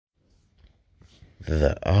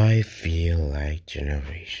The I feel like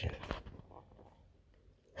generation.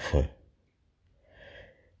 Huh.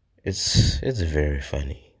 It's very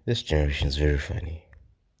funny. This generation is very funny.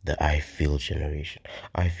 The I feel generation.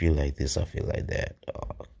 I feel like this, I feel like that.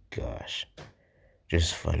 Oh gosh.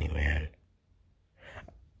 Just funny, man.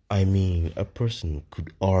 I mean, a person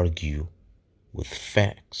could argue with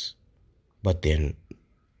facts, but then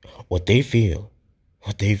what they feel,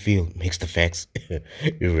 what they feel makes the facts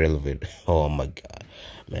irrelevant. Oh my god.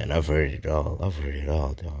 Man, I've heard it all. I've heard it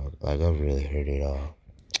all, dog. Like I've really heard it all.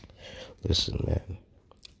 Listen, man.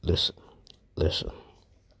 Listen. Listen.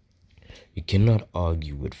 You cannot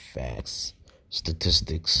argue with facts,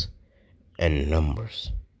 statistics, and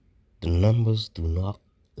numbers. The numbers do not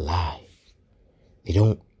lie. They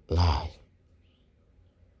don't lie.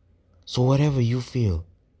 So whatever you feel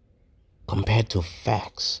compared to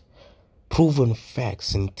facts, proven facts,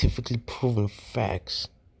 scientifically proven facts,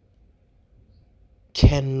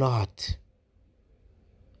 cannot,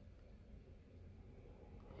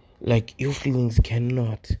 like your feelings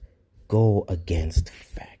cannot go against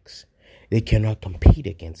facts. They cannot compete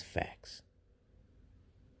against facts.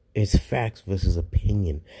 It's facts versus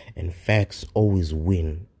opinion, and facts always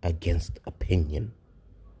win against opinion.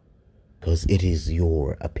 Because it is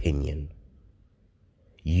your opinion.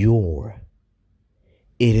 It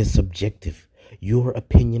is subjective. Your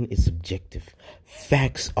opinion is subjective.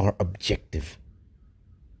 Facts are objective.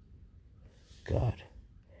 God.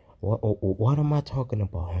 What am I talking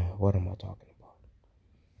about? What am I talking about?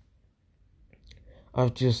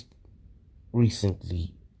 I've just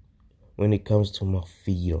recently, when it comes to my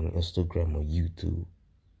feed on Instagram or YouTube,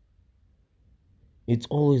 it's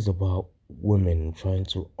always about women trying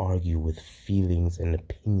to argue with feelings and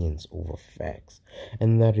opinions over facts.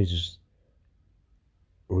 And that is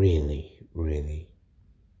really,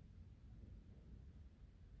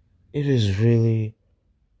 it is really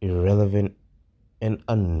irrelevant and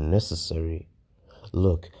unnecessary.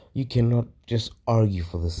 Look, you cannot just argue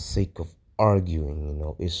for the sake of arguing,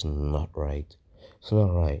 it's not right. It's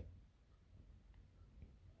not right.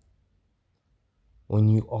 When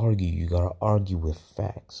you argue, you gotta argue with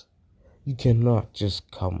facts. You cannot just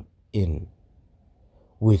come in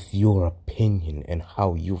with your opinion and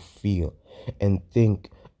how you feel and think,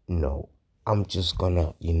 no, I'm just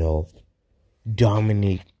gonna,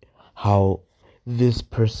 dominate how this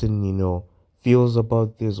person, feels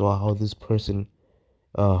about this, or how this person,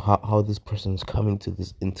 how this person is coming to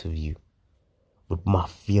this interview with my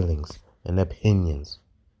feelings and opinions.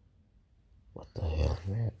 What the hell,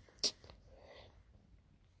 man?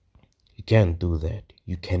 You can't do that.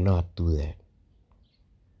 You cannot do that.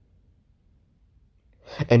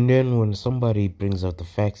 And then when somebody brings out the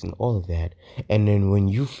facts and all of that, and then when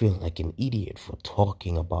you feel like an idiot for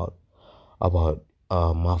talking about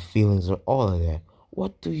my feelings and all of that,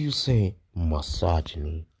 what do you say?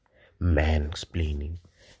 Misogyny, man-explaining.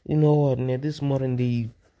 You know what, man? This modern day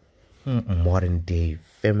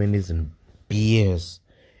feminism BS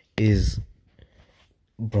is,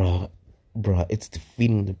 bruh, it's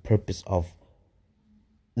defeating the purpose of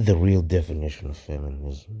the real definition of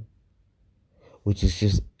feminism, which is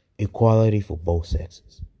just equality for both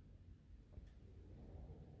sexes.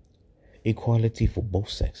 Equality for both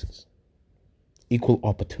sexes. Equal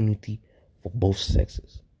opportunity for both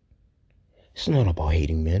sexes. It's not about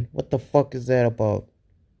hating men. What the fuck is that about?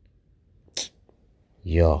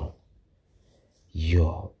 Yo.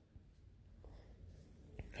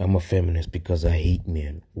 I'm a feminist because I hate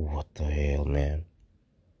men. What the hell, man?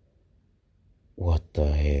 What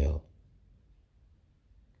the hell?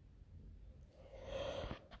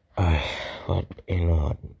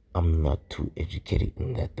 I'm not too educated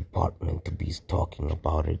in that department to be talking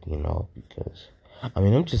about it, because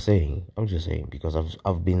I'm just saying because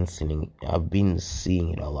I've been seeing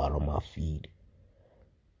it a lot on my feed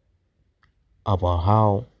about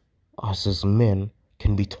how us as men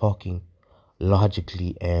can be talking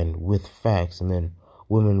logically and with facts, and then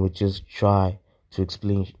women would just try to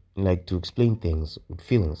explain things with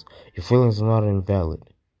feelings. Your feelings are not invalid.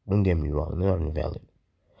 Don't get me wrong, they're not invalid.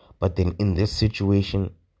 But then in this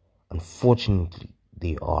situation, unfortunately,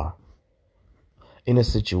 they are. In a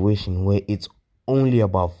situation where it's only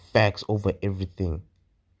about facts over everything,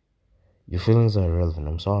 your feelings are irrelevant.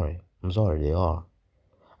 I'm sorry, they are.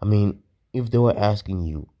 I mean, if they were asking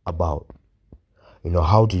you about,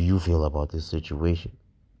 how do you feel about this situation?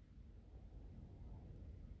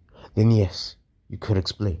 Then yes, you could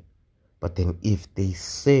explain. But then if they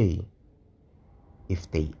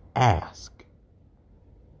ask,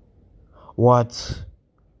 what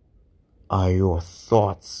are your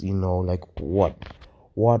thoughts?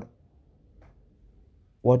 What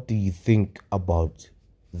what do you think about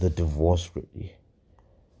the divorce rate?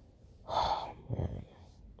 Oh, man.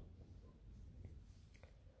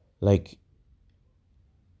 Like,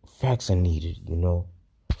 facts are needed,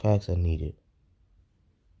 Facts are needed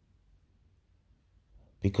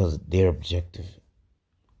because they're objective.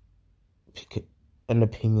 Because, and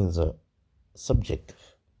opinions are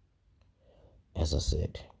subjective, as I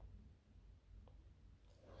said.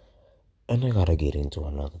 And I gotta get into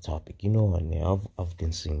another topic. You know what, man? I've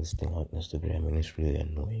been seeing this thing on Instagram and it's really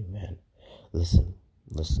annoying, man. Listen.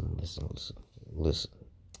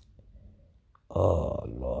 Oh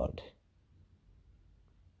Lord.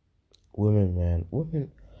 Women, man.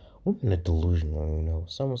 Women are delusional,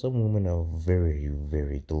 Some women are very,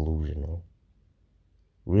 very delusional.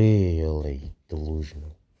 Really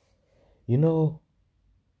delusional. You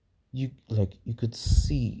could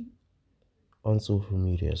see on social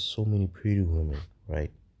media so many pretty women,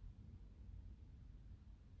 right?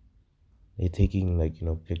 They're taking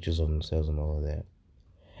pictures of themselves and all of that.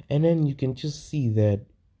 And then you can just see that,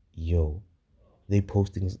 they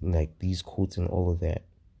posting like these quotes and all of that.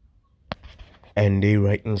 And they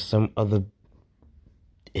writing some other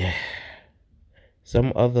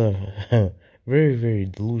very, very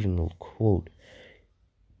delusional quote.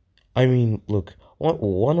 I mean, look,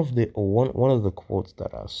 one of the quotes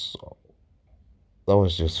that I saw that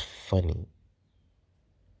was just funny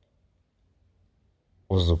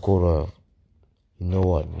was the quote of, you know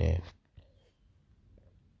what, man?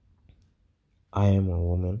 I am a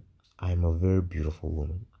woman. I am a very beautiful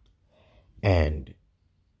woman. And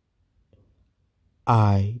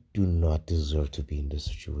I do not deserve to be in this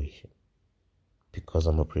situation because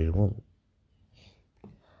I'm a pretty woman.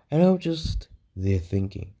 And I'm just there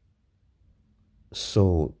thinking,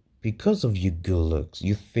 so because of your good looks,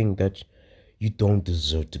 you think that you don't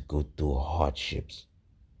deserve to go through hardships.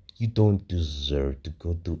 You don't deserve to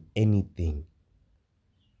go through anything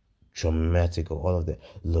traumatic or all of that.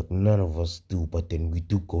 Look, none of us do, but then we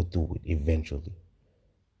do go through it eventually.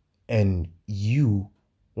 And you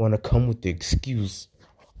want to come with the excuse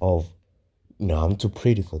of, no, I'm too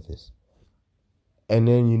pretty for this. And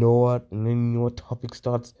then you know what? And then you know what topic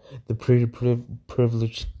starts? The pretty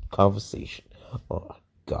privileged conversation. Oh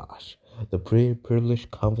gosh. The pretty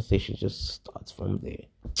privileged conversation just starts from there.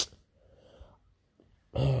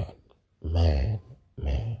 Man.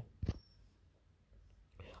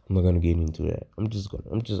 I'm not gonna get into that. I'm just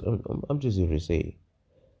here to say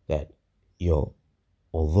that,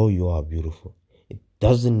 although you are beautiful, it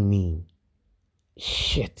doesn't mean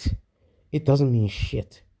shit. It doesn't mean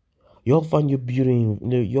shit. Y'all find your beauty,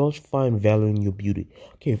 y'all find value in your beauty.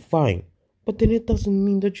 Okay, fine. But then it doesn't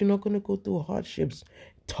mean that you're not gonna go through hardships,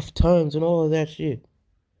 tough times, and all of that shit.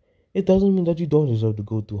 It doesn't mean that you don't deserve to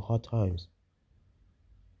go through hard times.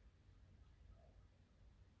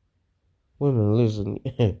 Women, listen.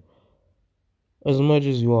 As much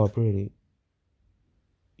as you are pretty,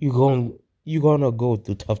 you gonna go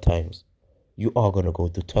through tough times. You are gonna go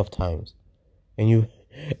through tough times, and you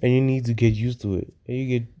need to get used to it.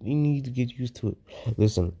 You need to get used to it.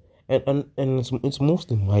 Listen, and it's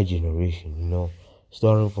mostly my generation,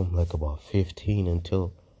 starting from like about 15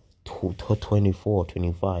 until 24,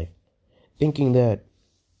 25, thinking that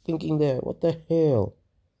what the hell,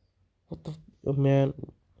 man,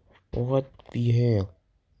 what the hell,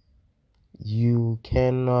 you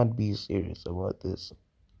cannot be serious about this.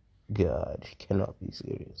 God, you cannot be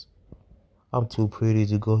serious. I'm too pretty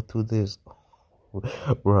to go through this.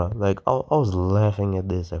 Bruh, like I was laughing at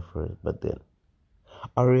this at first, but then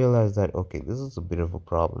I realized that, okay, this is a bit of a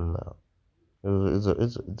problem now.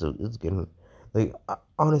 It's getting, like,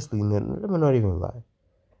 honestly, man, let me not even lie.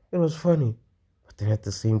 It was funny, but then at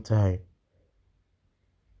the same time,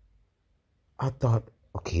 I thought,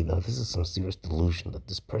 okay, now this is some serious delusion that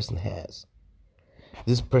this person has.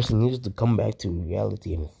 This person needs to come back to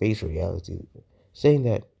reality and face reality, saying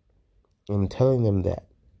that and telling them that,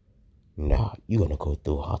 nah, you're gonna go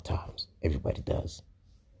through hard times. Everybody does.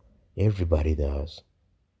 Everybody does.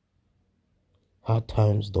 Hard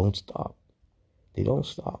times don't stop. They don't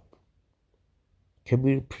stop. Can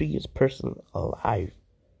be the prettiest person alive,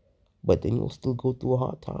 but then you'll still go through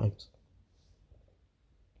hard times.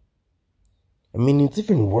 I mean, it's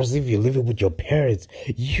even worse if you're living with your parents.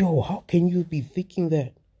 Yo, how can you be thinking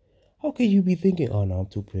that? How can you be thinking, oh no, I'm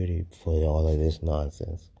too pretty for all of this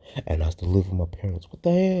nonsense, and I have to live with my parents? What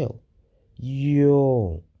the hell?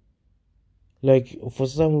 Yo. Like, for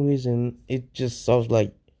some reason, it just sounds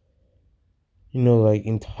like, like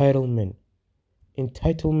entitlement.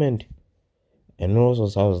 Entitlement. And also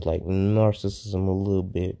sounds like narcissism a little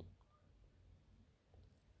bit.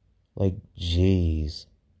 Like, jeez.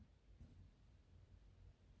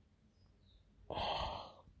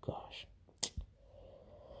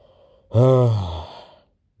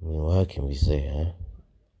 What can we say, huh?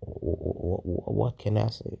 What can I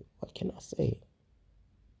say? What can I say?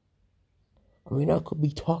 I mean, I could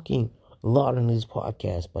be talking a lot on this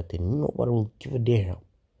podcast, but then nobody will give a damn.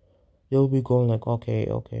 They'll be going like, okay,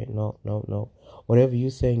 no, no, no. Whatever you're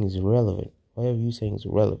saying is irrelevant. Whatever you're saying is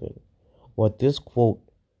irrelevant. What this quote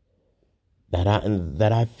that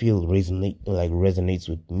I feel resonates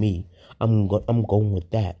with me, I'm going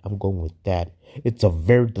with that. I'm going with that. It's a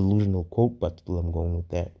very delusional quote, but still I'm going with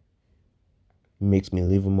that. It makes me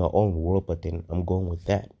live in my own world, but then I'm going with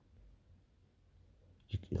that.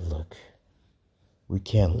 Look, we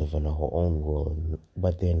can't live in our own world,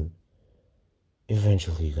 but then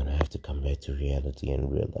eventually you're gonna have to come back to reality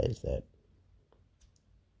and realize that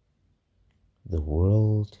the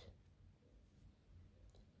world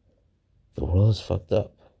is fucked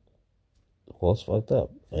up. The world's fucked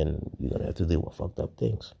up, and you're gonna have to deal with fucked up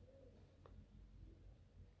things.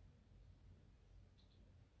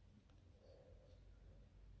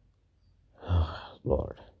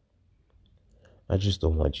 Lord, I just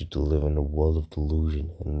don't want you to live in a world of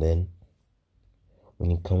delusion, and then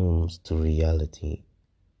when it comes to reality,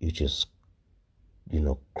 you just,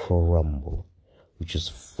 crumble. You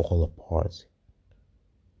just fall apart.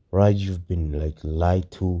 Right? You've been like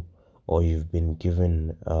lied to, or you've been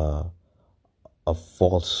given a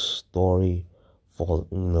false story, false,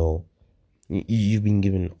 you've been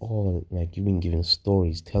given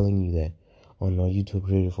stories telling you that, oh no, you too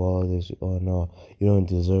pretty for all this, oh no, you don't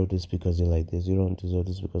deserve this because you're like this, you don't deserve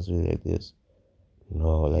this because you're like this.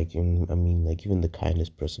 No, like even the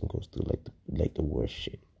kindest person goes through like the worst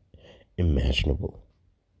shit imaginable.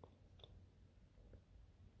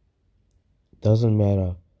 Doesn't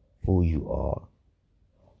matter who you are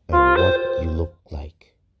and what you look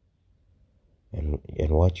like, and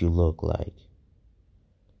what you look like,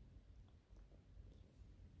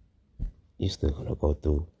 you're still gonna go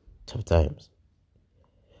through tough times,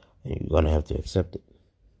 and you're gonna have to accept it.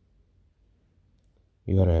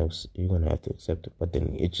 You're gonna have to accept it, but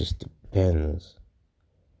then it just depends.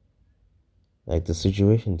 Like the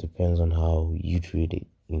situation depends on how you treat it.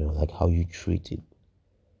 Like how you treat it.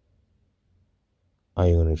 Are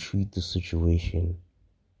you gonna treat the situation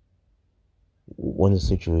when the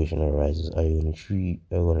situation arises? Are you gonna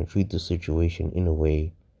treat the situation in a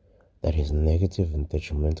way that is negative and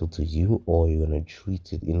detrimental to you, or are you gonna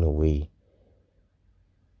treat it in a way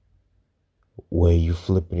where you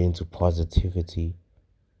flip it into positivity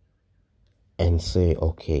and say,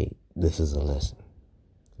 okay, this is a lesson.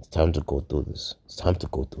 It's time to go through this. It's time to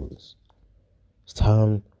go through this. It's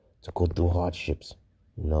time to go through hardships.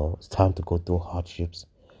 It's time to go through hardships.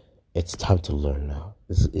 It's time to learn now.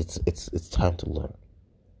 It's time to learn.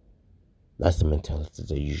 That's the mentality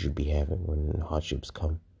that you should be having when hardships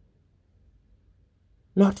come.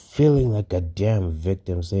 Not feeling like a damn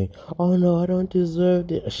victim saying, oh no, I don't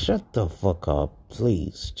deserve it. Shut the fuck up,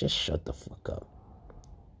 please. Just shut the fuck up.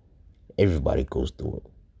 Everybody goes through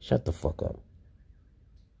it. Shut the fuck up.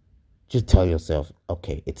 Just tell yourself,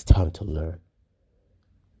 okay, it's time to learn.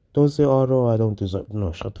 Don't say, oh no, I don't deserve it.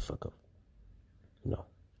 No, shut the fuck up. No,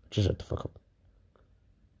 just shut the fuck up.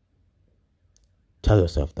 Tell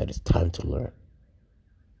yourself that it's time to learn.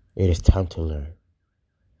 It is time to learn.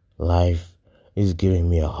 Life is giving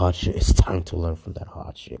me a hardship. It's time to learn from that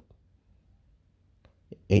hardship.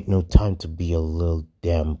 Ain't no time to be a little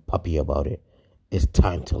damn puppy about it. It's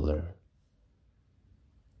time to learn.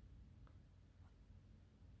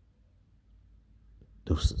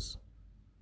 Deuces.